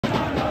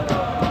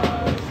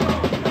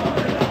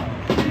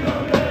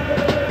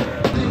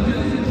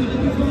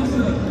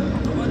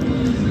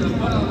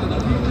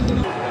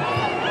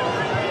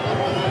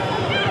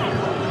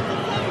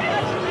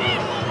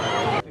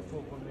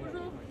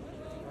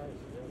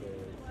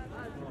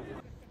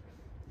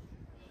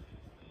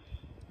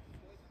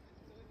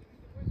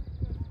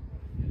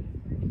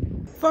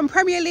From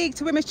Premier League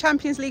to Women's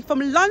Champions League,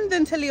 from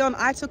London to Lyon,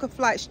 I took a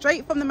flight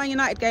straight from the Man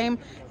United game,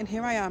 and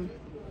here I am.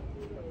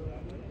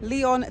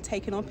 Lyon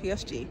taking on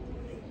PSG.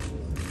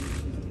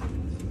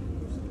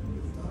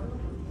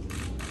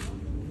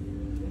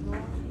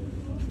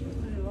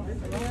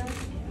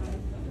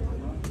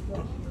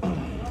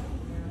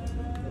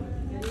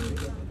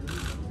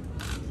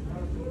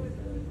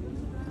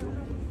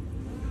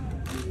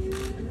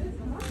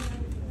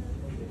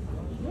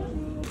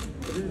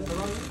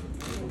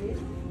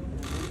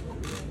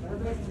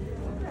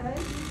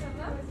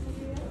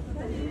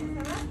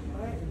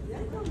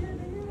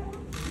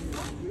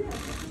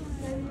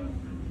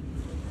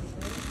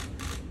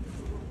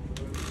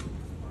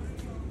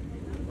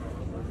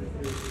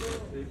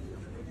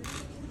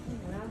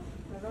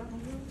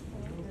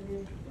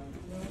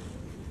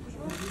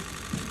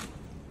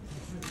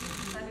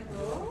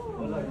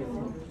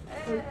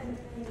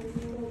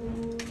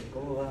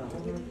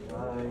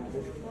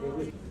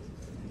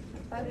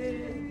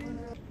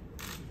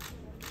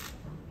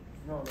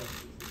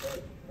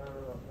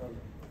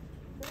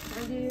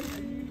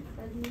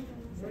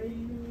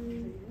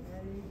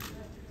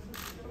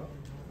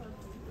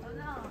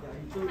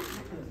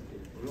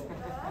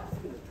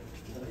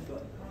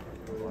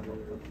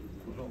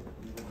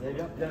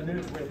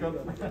 Bienvenue, welcome.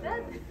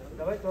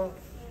 Ça va et toi?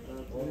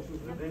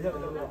 Il y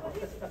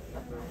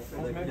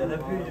en a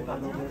plus, il est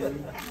parti.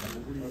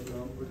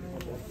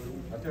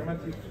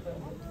 Affirmatif.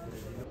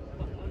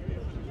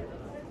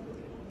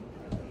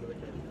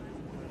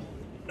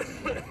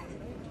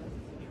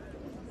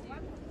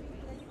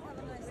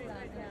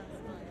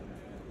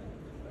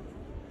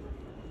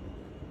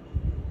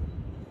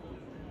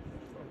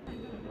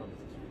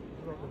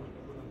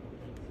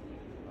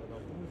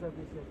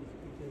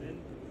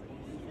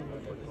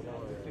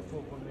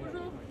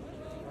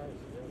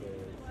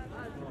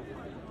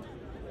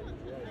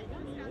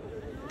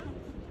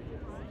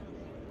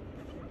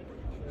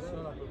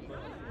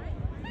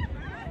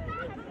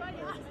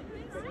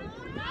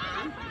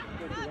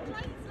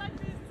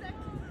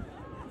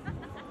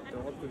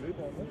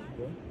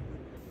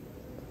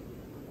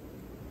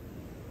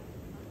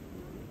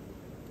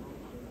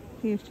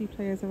 PSG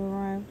players have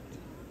arrived.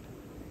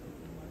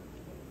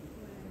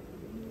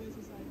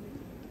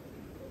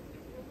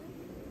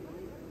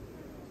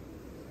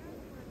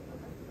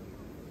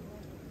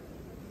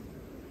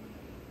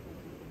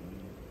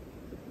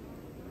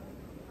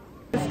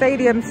 The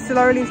stadium's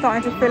slowly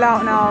starting to fill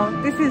out now.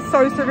 This is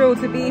so surreal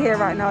to be here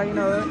right now, you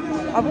know.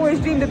 I've always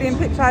dreamed of being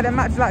pictured at a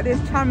match like this,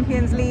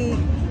 Champions League,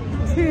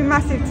 two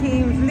massive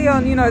teams.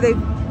 Lyon, you know, they've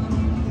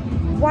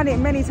won it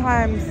many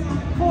times.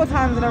 4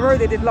 times in a row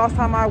they did. Last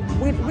time I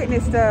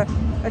witnessed a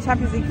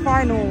Champions League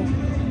final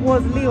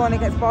was Lyon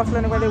against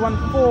Barcelona, where they won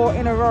 4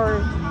 in a row,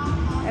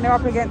 and they're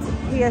up against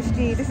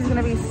PSG. This is going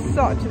to be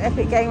such an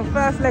epic game.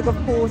 First leg, of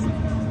course,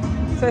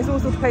 so it's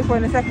also to play for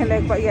in the second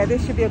leg, but yeah,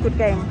 this should be a good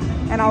game,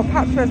 and I'll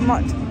capture as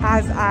much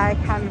as I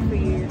can for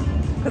you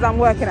because I'm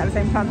working at the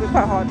same time, so it's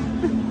quite hard.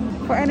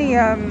 For any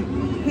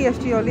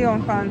PSG or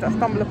Lyon fans that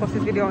stumble across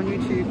this video on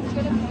YouTube,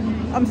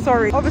 I'm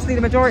sorry. Obviously the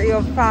majority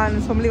of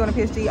fans from Lyon and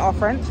PSG are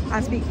French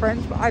and speak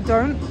French, but I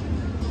don't.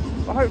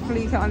 But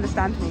hopefully you can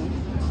understand me.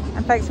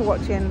 And thanks for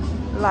watching.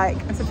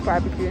 Like and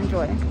subscribe if you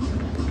enjoy.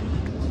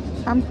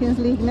 Champions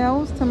League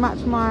nails to match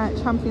my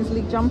Champions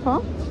League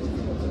jumper.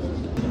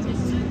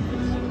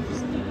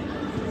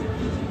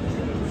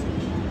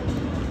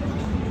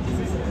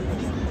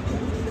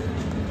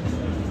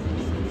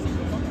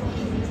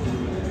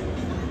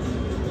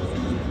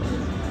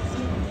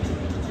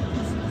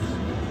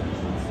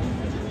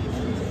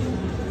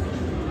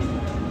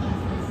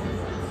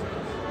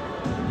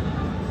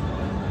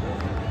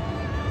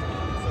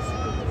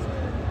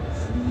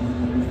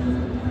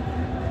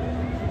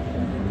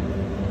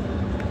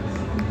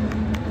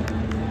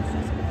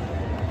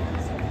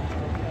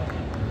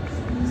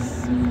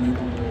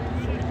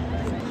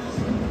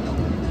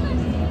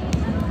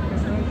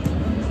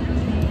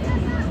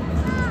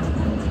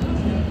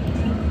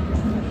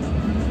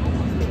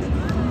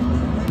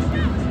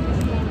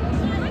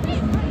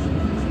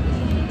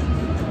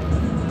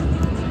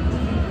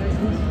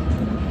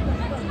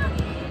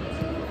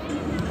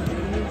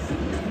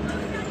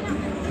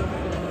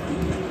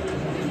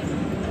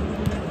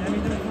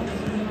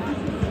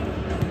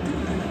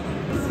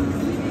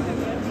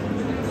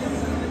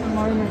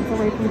 Moments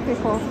away from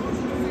kickoff.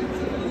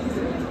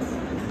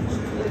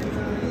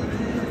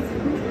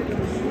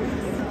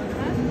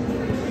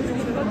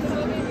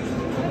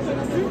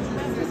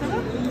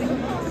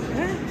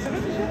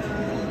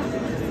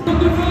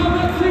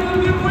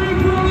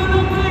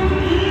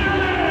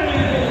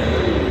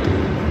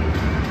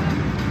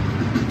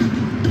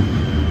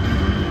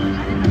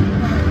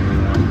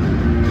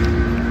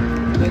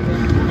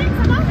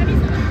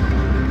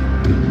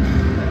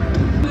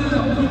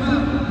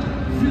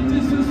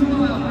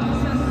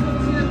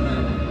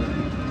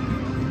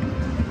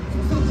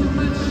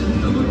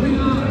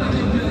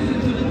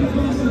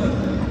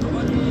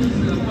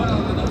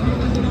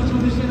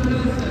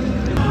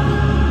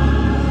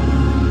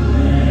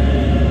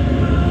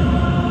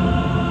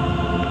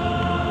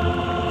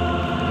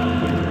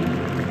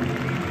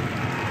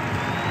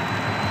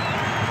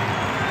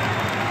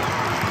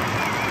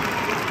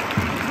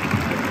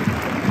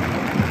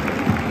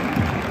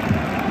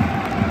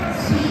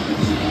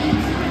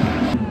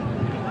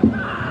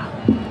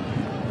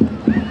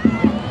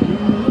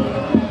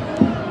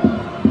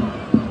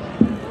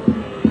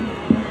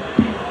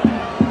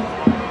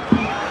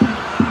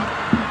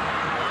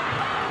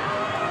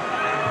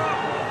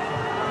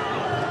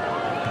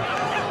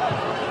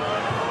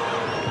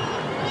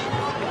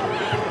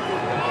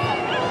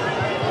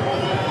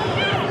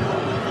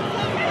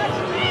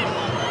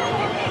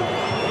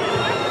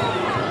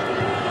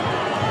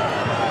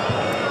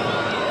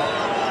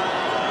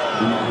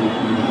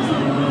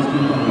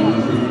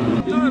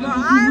 No, but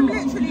I am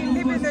literally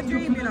living the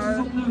dream, you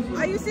know.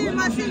 Are you seeing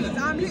my seats?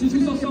 I'm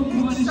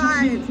literally pitch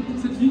side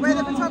where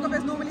the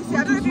photographers normally see.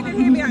 I don't know if you can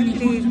hear me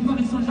actually, but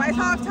it's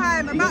half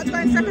time, about to go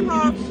in second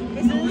half.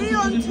 It's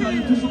Lyon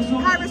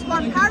 2, Paris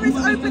 1. Paris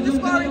opened the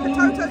scoring for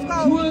Katoto's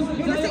goal in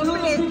the 6th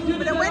minute,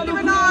 but then when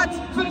Renard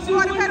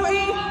scored a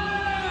penalty.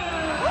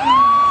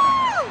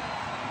 Woo!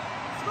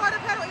 Scored a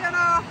penalty on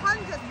our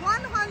 100th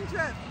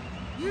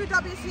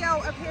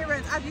UWCL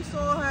appearance, as you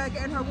saw her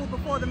getting her wall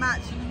before the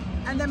match.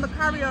 And then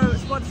Macario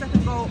scored the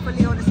second goal for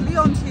Lyon. It's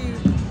Lyon 2,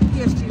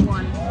 PSG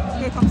 1.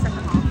 Here comes second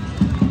half.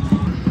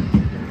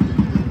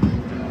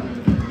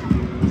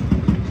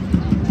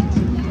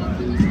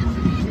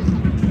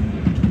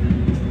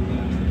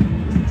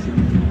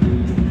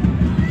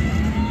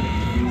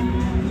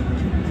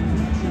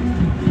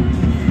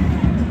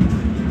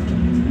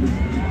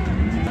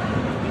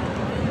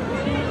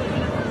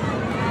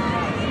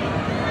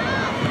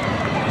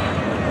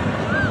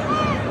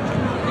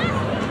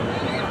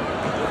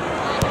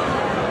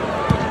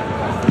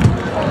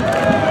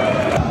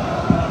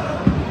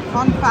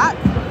 Fun fact,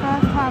 the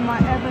first time I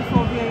ever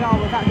saw VAR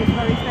was at this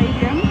very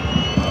stadium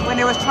when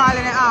they was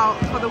trialling it out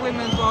for the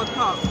Women's World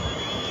Cup.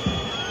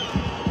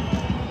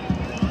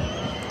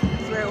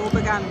 That's where it all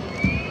began.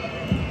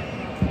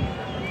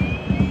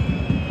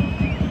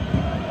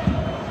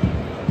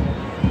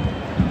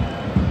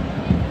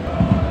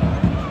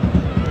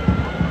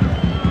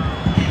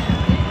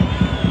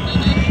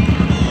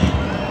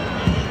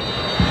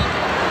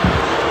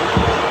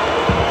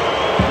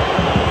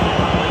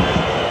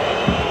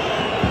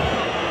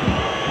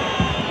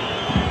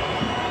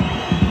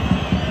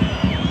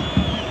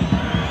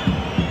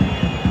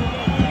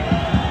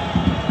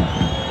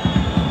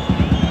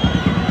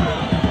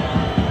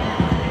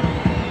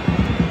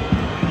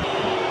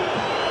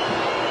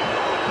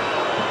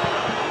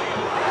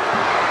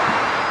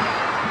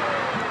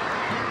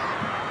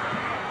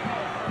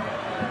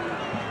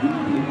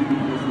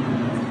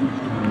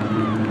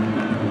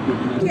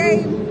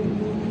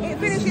 Game, it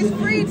finishes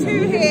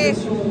 3-2 here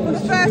for the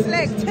first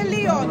leg to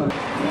Lyon.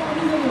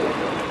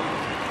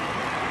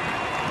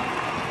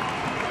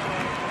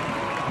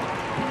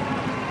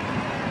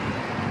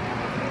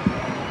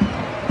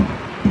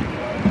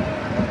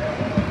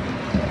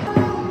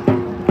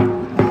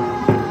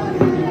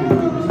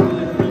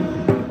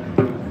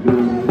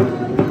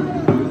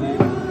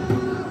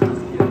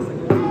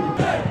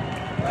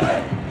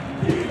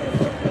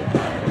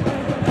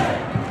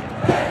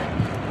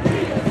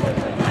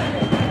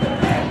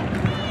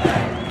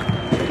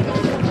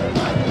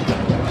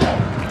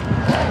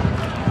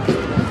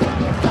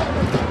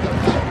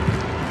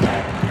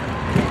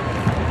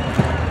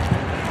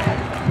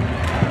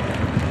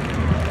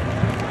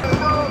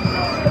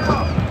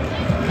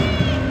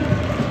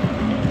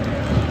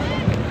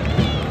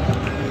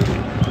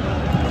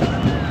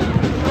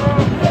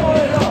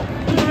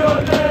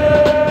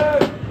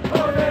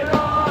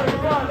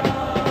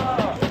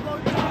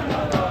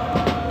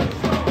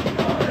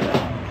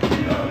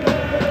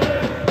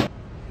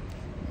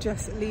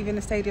 Just leaving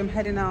the stadium,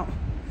 heading out.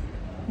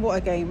 What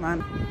a game,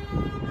 man.